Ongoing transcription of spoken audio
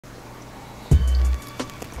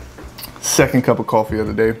second cup of coffee of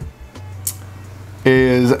the day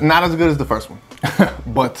is not as good as the first one,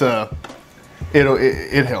 but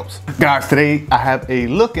it helps. Guys, today I have a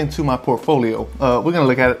look into my portfolio. We're gonna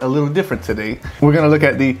look at it a little different today. We're gonna look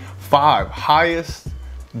at the 5 highest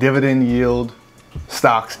dividend yield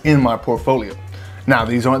stocks in my portfolio. Now,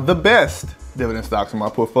 these aren't the best dividend stocks in my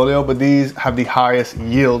portfolio, but these have the highest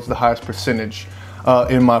yields, the highest percentage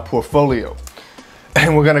in my portfolio.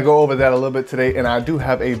 And we're gonna go over that a little bit today, and I do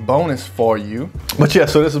have a bonus for you. But yeah,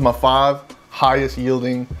 so this is my 5 highest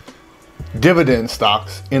yielding dividend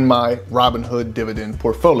stocks in my Robinhood Dividend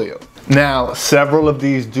portfolio. Now, several of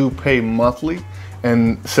these do pay monthly,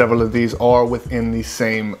 and several of these are within the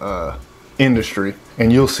same industry,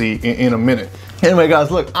 and you'll see in a minute. Anyway, guys,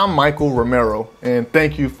 look, I'm Michael Romero, and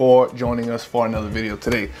thank you for joining us for another video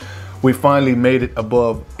today. We finally made it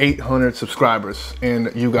above 800 subscribers, and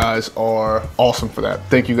you guys are awesome for that.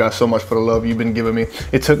 Thank you guys so much for the love you've been giving me.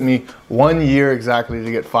 It took me 1 year exactly to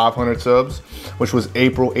get 500 subs, which was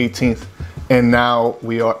April 18th, and now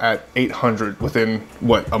we are at 800 within,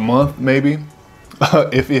 what, a month maybe,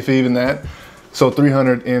 if even that. So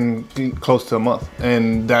 300 in close to a month,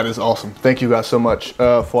 and that is awesome. Thank you guys so much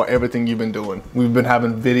for everything you've been doing. We've been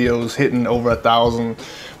having videos hitting over 1,000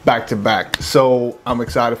 back to back. So I'm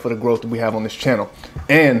excited for the growth that we have on this channel.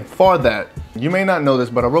 And for that, you may not know this,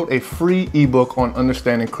 but I wrote a free ebook on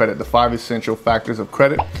understanding credit, the 5 essential factors of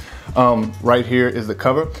credit. Right here is the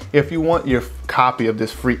cover. If you want your copy of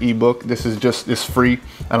this free ebook, it's free.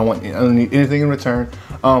 I don't need anything in return.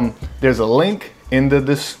 There's a link in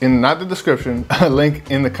not the description, a link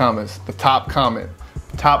in the comments, the top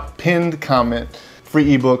pinned comment,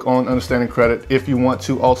 free ebook on understanding credit. If you want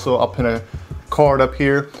to, also I'll pin a card up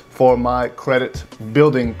here for my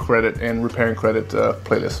building credit and repairing credit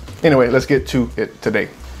playlist. Anyway, let's get to it today.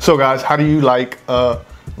 So guys, how do you like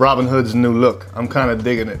Robinhood's new look? I'm kind of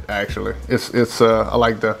digging it, actually. I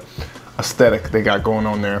like the aesthetic they got going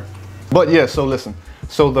on there. But yeah, so listen,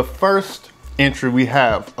 so the first entry we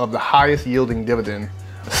have of the highest yielding dividend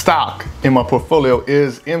stock in my portfolio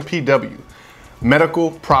is MPW,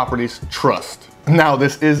 Medical Properties Trust. Now,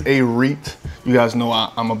 this is a REIT. You guys know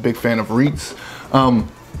I'm a big fan of REITs.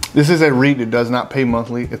 This is a REIT. It does not pay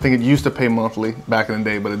monthly. I think it used to pay monthly back in the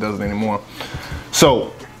day, but it doesn't anymore.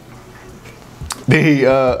 So the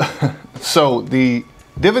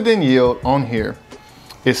dividend yield on here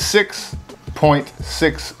is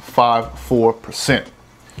 6.654%,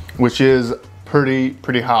 which is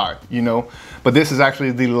pretty high, you know, but this is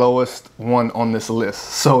actually the lowest one on this list.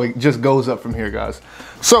 So it just goes up from here, guys.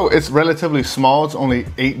 So it's relatively small. It's only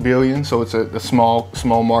 8 billion. So it's a small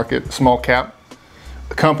market, small cap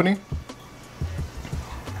company.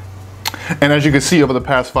 And as you can see, over the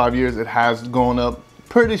past 5 years, it has gone up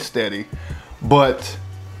pretty steady, but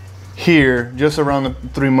here, just around the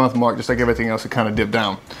 3-month mark, just like everything else, it kind of dipped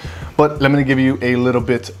down. But let me give you a little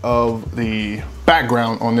bit of the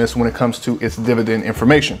background on this when it comes to its dividend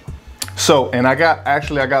information. So, and I got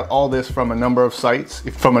all this from a number of sites,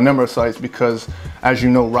 because as you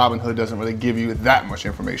know, Robinhood doesn't really give you that much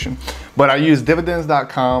information. But I use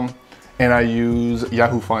dividends.com and I use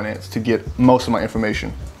Yahoo Finance to get most of my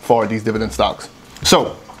information for these dividend stocks.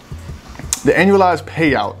 So the annualized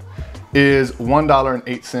payout is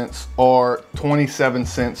 $1.08 or 27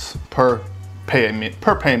 cents per payment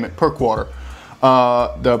per quarter.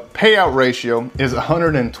 The payout ratio is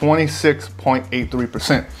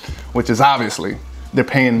 126.83%, which is obviously they're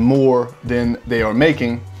paying more than they are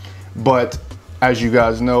making. But as you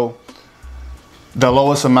guys know, the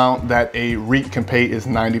lowest amount that a REIT can pay is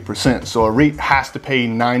 90%. So a REIT has to pay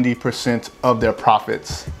 90% of their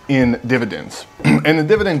profits in dividends. And the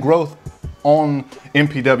dividend growth on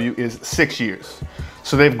MPW is 6 years.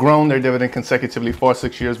 So they've grown their dividend consecutively for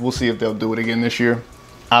 6 years. We'll see if they'll do it again this year.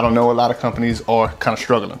 I don't know, a lot of companies are kind of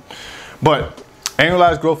struggling. But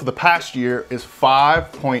annualized growth for the past year is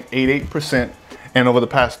 5.88%, and over the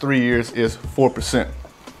past 3 years is 4%.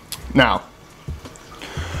 Now,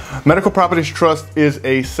 Medical Properties Trust is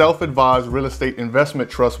a self-advised real estate investment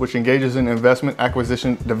trust which engages in investment,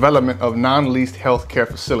 acquisition, development of non-leased healthcare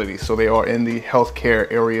facilities. So they are in the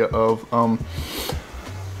healthcare area of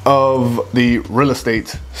the real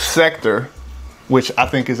estate sector, which I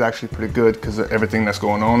think is actually pretty good because of everything that's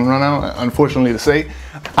going on right now. Unfortunately to say,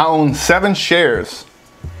 I own 7 shares,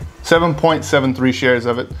 7.73 shares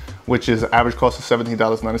of it, which is an average cost of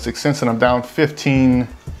 $17.96, and I'm down 15%.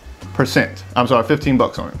 I'm sorry, 15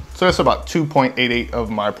 bucks on it. So that's about 2.88 of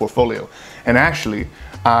my portfolio. And actually,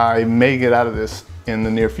 I may get out of this in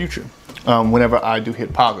the near future, whenever I do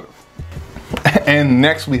hit positive. And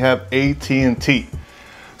next we have AT&T.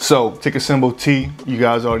 So ticker symbol T, you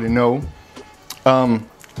guys already know.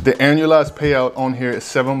 The annualized payout on here is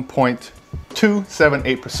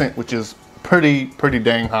 7.278%, which is pretty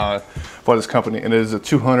dang high for this company. And it is a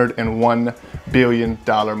 $201 billion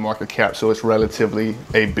market cap. So it's relatively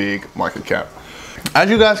a big market cap. As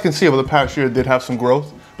you guys can see, over the past year, it did have some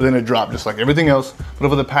growth, but then it dropped just like everything else. But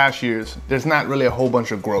over the past years, there's not really a whole bunch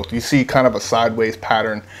of growth. You see kind of a sideways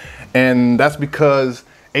pattern, and that's because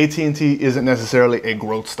AT&T isn't necessarily a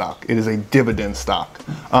growth stock. It is a dividend stock.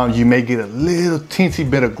 You may get a little teensy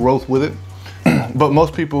bit of growth with it, but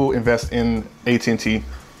most people invest in AT&T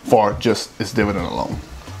for just its dividend alone.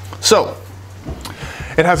 So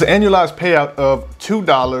it has an annualized payout of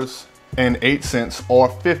 $2.08 or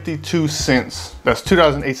 52 cents. That's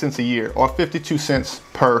 $2.08 a year or 52 cents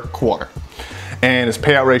per quarter. And its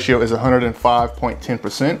payout ratio is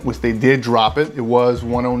 105.10%, which they did drop it. It was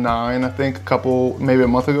 109, I think, maybe a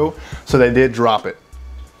month ago. So they did drop it,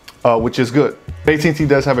 which is good. AT&T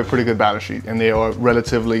does have a pretty good balance sheet, and they are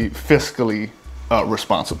relatively fiscally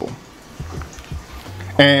responsible.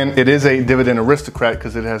 And it is a dividend aristocrat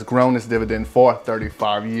because it has grown its dividend for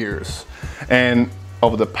 35 years. And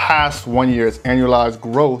over the past 1 year, its annualized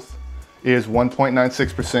growth is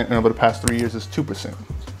 1.96%, and over the past 3 years is 2%.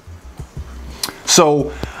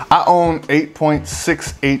 So I own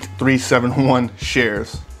 8.68371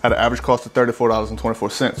 shares at an average cost of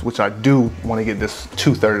 $34.24, which I do want to get this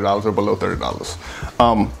to $30 or below $30.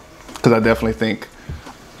 Because I definitely think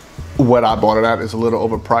what I bought it at is a little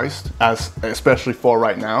overpriced, especially for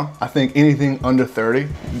right now. I think anything under 30,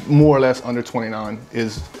 more or less under 29,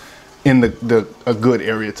 is in a good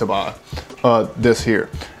area to buy this here.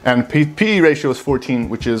 And PE ratio is 14,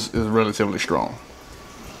 which is relatively strong.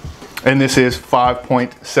 And this is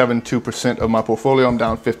 5.72% of my portfolio. I'm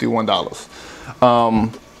down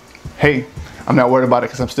 $51. Hey, I'm not worried about it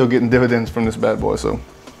because I'm still getting dividends from this bad boy. So,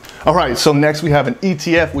 all right. So next we have an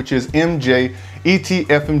ETF, which is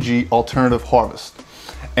ETFMG Alternative Harvest,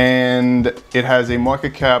 and it has a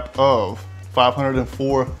market cap of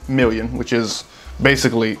 504 million, which is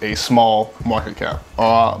basically a small market cap.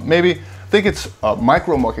 Maybe I think it's a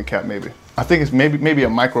micro market cap. Maybe I think it's maybe a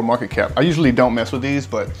micro market cap. I usually don't mess with these,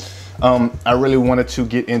 but I really wanted to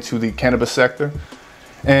get into the cannabis sector,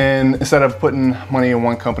 and instead of putting money in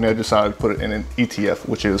one company, I decided to put it in an ETF,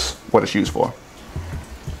 which is what it's used for.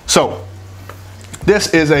 So this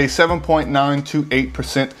is a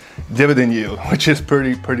 7.928% dividend yield, which is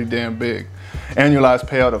pretty damn big. Annualized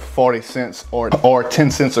payout of 40 cents or 10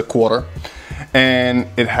 cents a quarter, and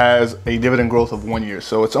it has a dividend growth of 1 year.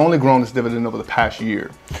 So it's only grown its dividend over the past year,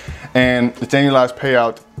 and its annualized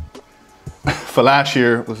payout for last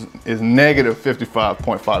year is negative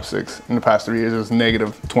 55.56. In the past 3 years, it was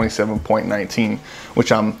negative 27.19,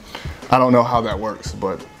 which I don't know how that works,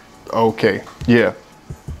 but okay, yeah.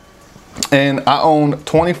 And I own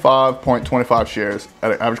 25.25 shares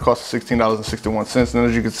at an average cost of $16.61. And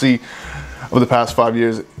as you can see, over the past 5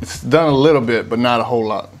 years, it's done a little bit, but not a whole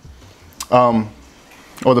lot.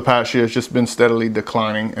 Over the past year, it's just been steadily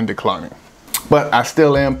declining and declining. But I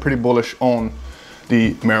still am pretty bullish on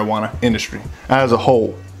the marijuana industry as a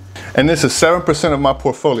whole. And this is 7% of my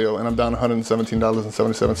portfolio, and I'm down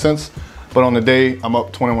 $117.77. But on the day, I'm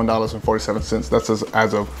up $21.47. That's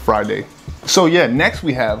as of Friday. So yeah, next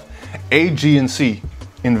we have AG&C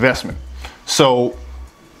Investment. So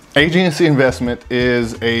AG&C Investment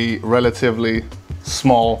is a relatively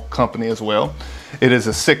small company as well. It is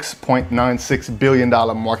a $6.96 billion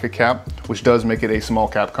market cap, which does make it a small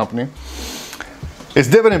cap company. Its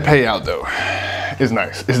dividend payout though is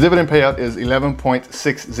nice. Its dividend payout is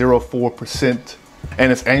 11.604%,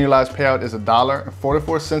 and its annualized payout is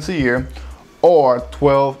 $1.44 a year or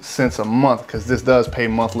 12 cents a month, because this does pay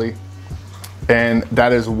monthly. And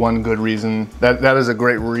that is one good reason, that is a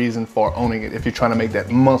great reason for owning it if you're trying to make that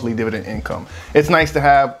monthly dividend income. It's nice to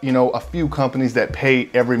have, you know, a few companies that pay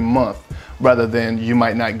every month rather than you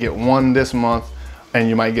might not get one this month and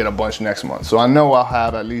you might get a bunch next month. So I know I'll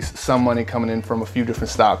have at least some money coming in from a few different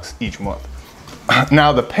stocks each month.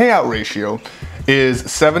 Now the payout ratio is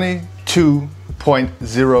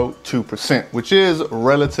 72.02%, which is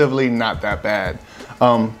relatively not that bad.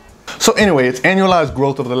 So anyway, its annualized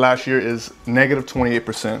growth over the last year is negative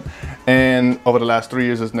 28%, and over the last 3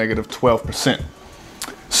 years is negative 12%.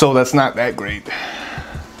 So that's not that great.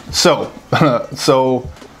 So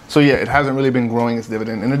yeah, it hasn't really been growing its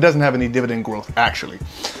dividend, and it doesn't have any dividend growth actually.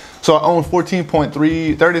 So I own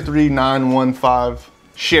 33915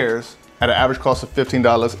 shares at an average cost of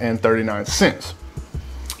 $15.39.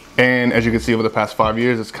 And as you can see, over the past 5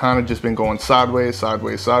 years, it's kind of just been going sideways,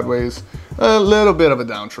 sideways, sideways, a little bit of a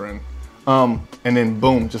downtrend. And then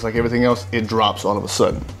boom, just like everything else, it drops all of a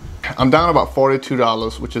sudden. I'm down about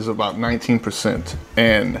 $42, which is about 19%,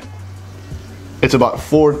 and it's about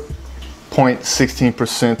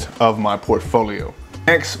 4.16% of my portfolio.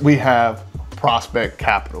 Next, we have Prospect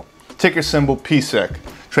Capital, ticker symbol PSEC,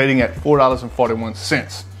 trading at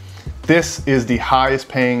 $4.41. This is the highest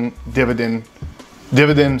paying dividend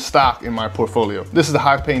stock in my portfolio. This is the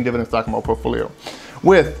highest paying dividend stock in my portfolio,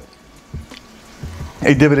 with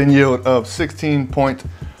a dividend yield of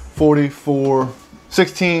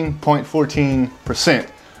 16.14%.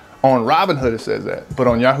 On Robinhood it says that, but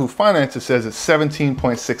on Yahoo Finance it says it's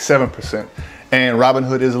 17.67%. And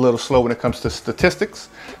Robinhood is a little slow when it comes to statistics,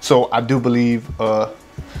 so I do believe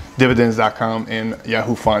dividends.com and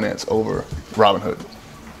Yahoo Finance over Robinhood.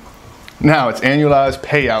 Now, its annualized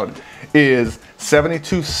payout is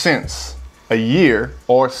 72 cents a year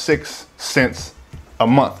or 6 cents a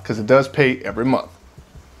month, because it does pay every month.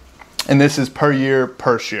 And this is per year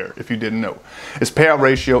per share, if you didn't know. Its payout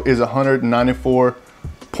ratio is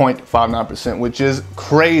 194.59%, which is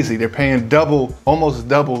crazy. They're paying double, almost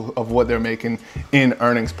double of what they're making in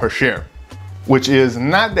earnings per share, which is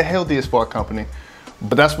not the healthiest for a company.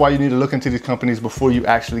 But that's why you need to look into these companies before you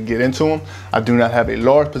actually get into them. I do not have a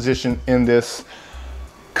large position in this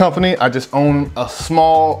company. I just own a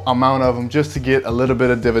small amount of them just to get a little bit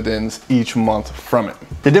of dividends each month from it.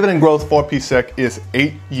 The dividend growth for PSEC is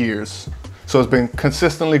 8 years. So it's been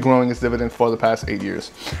consistently growing its dividend for the past 8 years.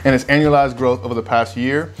 And its annualized growth over the past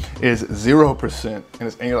year is 0%. And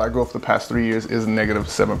its annualized growth for the past 3 years is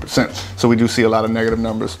 -7%. So we do see a lot of negative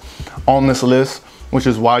numbers on this list, which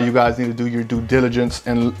is why you guys need to do your due diligence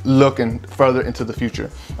and looking further into the future.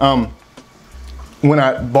 When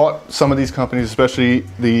I bought some of these companies, especially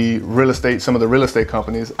some of the real estate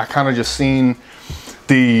companies, I kind of just seen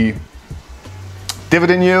the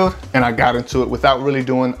dividend yield and I got into it without really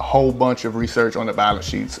doing a whole bunch of research on the balance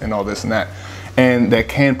sheets and all this and that. And that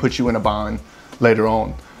can put you in a bind later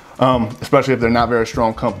on, especially if they're not very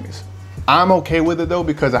strong companies. I'm okay with it though,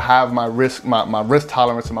 because I have my risk, my risk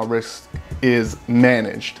tolerance and my risk is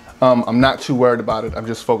managed. I'm not too worried about it. I'm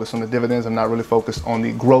just focused on the dividends. I'm not really focused on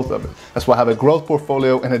the growth of it. That's why I have a growth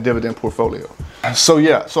portfolio and a dividend portfolio. So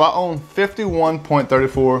yeah, so I own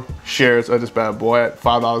 51.34 shares of this bad boy at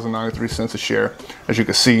 $5.93 a share. As you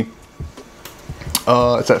can see,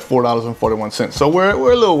 it's at $4.41. So we're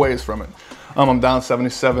a little ways from it. I'm down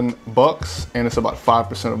 77 bucks, and it's about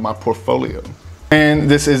 5% of my portfolio. And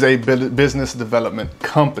this is a business development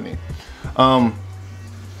company.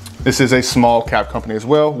 This is a small cap company as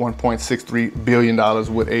well, $1.63 billion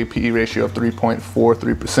with a PE ratio of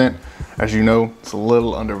 3.43%. As you know, it's a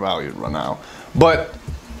little undervalued right now. But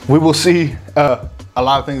we will see a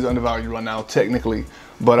lot of things undervalued right now technically.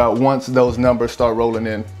 But once those numbers start rolling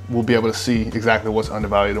in, we'll be able to see exactly what's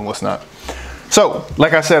undervalued and what's not. So,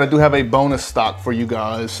 like I said, I do have a bonus stock for you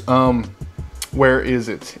guys. Where is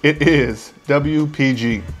it? It is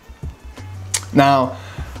WPG. Now,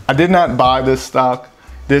 I did not buy this stock.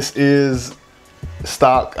 This is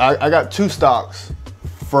stock. I got 2 stocks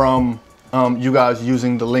from you guys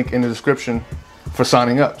using the link in the description for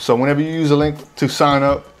signing up. So whenever you use a link to sign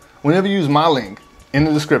up, whenever you use my link in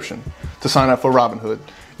the description to sign up for Robinhood,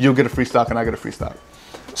 you'll get a free stock and I get a free stock.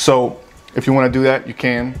 So if you want to do that, you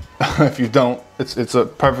can. If you don't, it's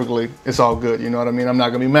all good. You know what I mean? I'm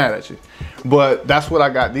not gonna be mad at you. But that's what I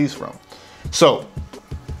got these from. So,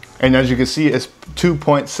 and as you can see, it's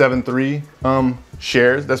 2.73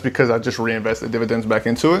 shares. That's because I just reinvested dividends back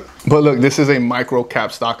into it. But look, this is a micro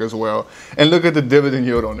cap stock as well. And look at the dividend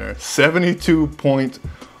yield on there,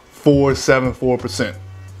 72.474%.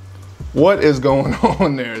 What is going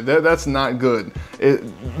on there? That's not good.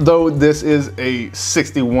 Though this is a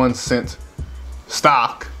 61 cent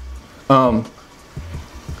stock,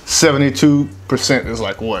 72% is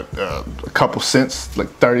like what, a couple cents,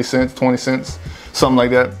 like 30 cents, 20 cents, something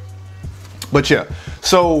like that. But yeah,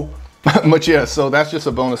 so that's just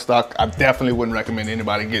a bonus stock. I definitely wouldn't recommend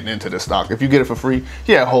anybody getting into this stock. If you get it for free,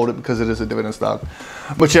 yeah, hold it because it is a dividend stock.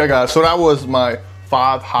 But yeah, guys, so that was my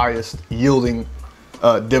 5 highest yielding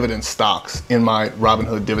dividend stocks in my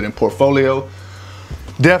Robinhood dividend portfolio.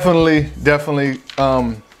 Definitely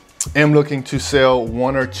am looking to sell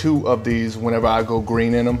 1 or 2 of these whenever I go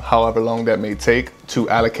green in them, however long that may take, to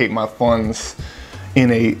allocate my funds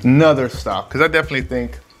in another stock, because I definitely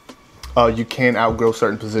think you can outgrow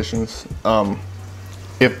certain positions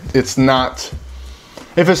if it's no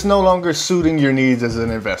longer suiting your needs as an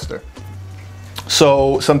investor.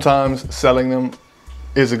 So sometimes selling them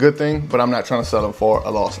is a good thing, but I'm not trying to sell them for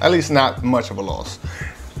a loss, at least not much of a loss,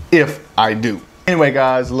 if I do. Anyway,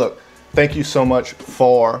 guys, look, thank you so much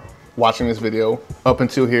for watching this video up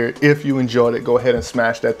until here. If you enjoyed it, go ahead and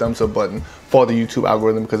smash that thumbs up button for the YouTube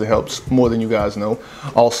algorithm because it helps more than you guys know.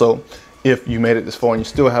 Also, if you made it this far and you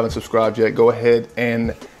still haven't subscribed yet, go ahead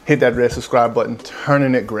and hit that red subscribe button,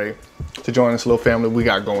 turning it gray to join this little family we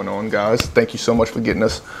got going on, guys. Thank you so much for getting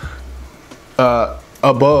us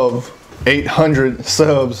above 800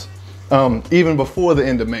 subs even before the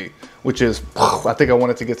end of May, which is, I think I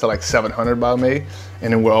wanted to get to like 700 by May,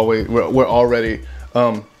 and then we're already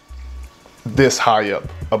this high up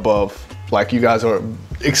above. Like, you guys are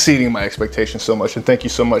exceeding my expectations so much, and thank you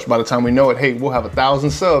so much. By the time we know it, hey, we'll have 1,000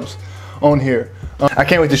 subs on here. I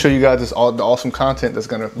can't wait to show you guys the awesome content that's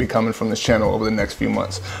gonna be coming from this channel over the next few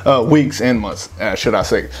months, weeks and months, should I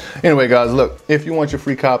say. Anyway, guys, look, if you want your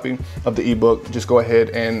free copy of the ebook, just go ahead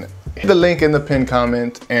and hit the link in the pinned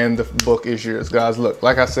comment, and the book is yours, guys. Look,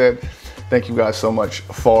 like I said, thank you guys so much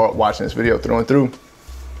for watching this video through and through.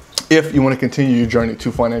 If you want to continue your journey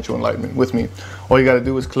to financial enlightenment with me, all you got to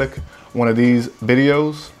do is click one of these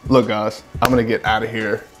videos. Look, guys, I'm gonna get out of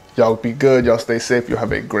here. Y'all be good. Y'all stay safe. Y'all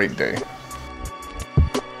have a great day.